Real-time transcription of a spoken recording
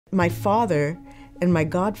My father and my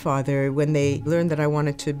godfather, when they learned that I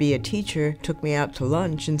wanted to be a teacher, took me out to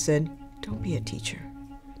lunch and said, "Don't be a teacher,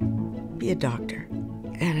 be a doctor."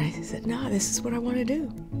 And I said, "No, this is what I want to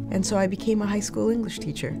do." And so I became a high school English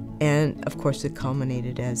teacher. And of course it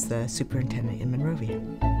culminated as the superintendent in Monrovia.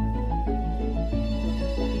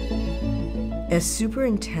 As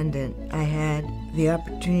superintendent, I had the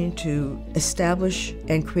opportunity to establish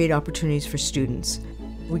and create opportunities for students.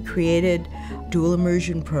 We created dual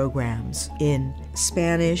immersion programs in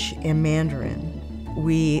Spanish and Mandarin.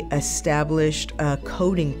 We established a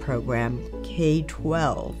coding program,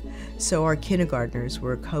 K-12, so our kindergartners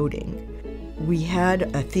were coding. We had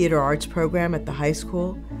a theater arts program at the high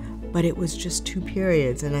school, but it was just 2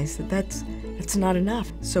 periods, and I said, that's not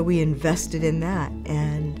enough. So we invested in that,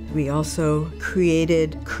 and we also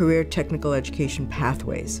created career technical education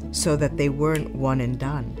pathways so that they weren't one and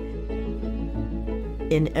done.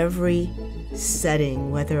 In every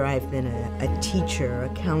setting, whether I've been a teacher, a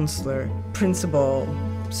counselor, principal,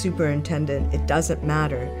 superintendent, it doesn't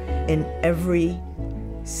matter. In every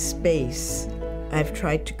space, I've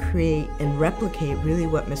tried to create and replicate really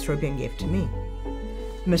what Mesrobian gave to me.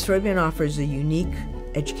 Mesrobian offers a unique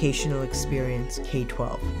educational experience,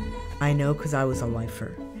 K-12. I know because I was a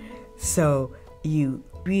lifer. So you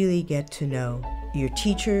really get to know your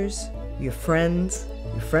teachers, your friends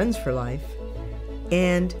for life,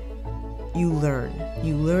 and you learn.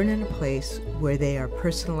 You learn in a place where they are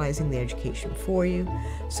personalizing the education for you,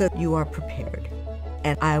 so you are prepared.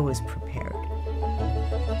 And I was prepared.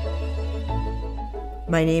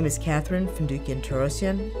 My name is Katherine Fundukian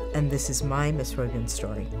Thorossian, and this is my Mesrobian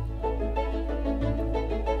story.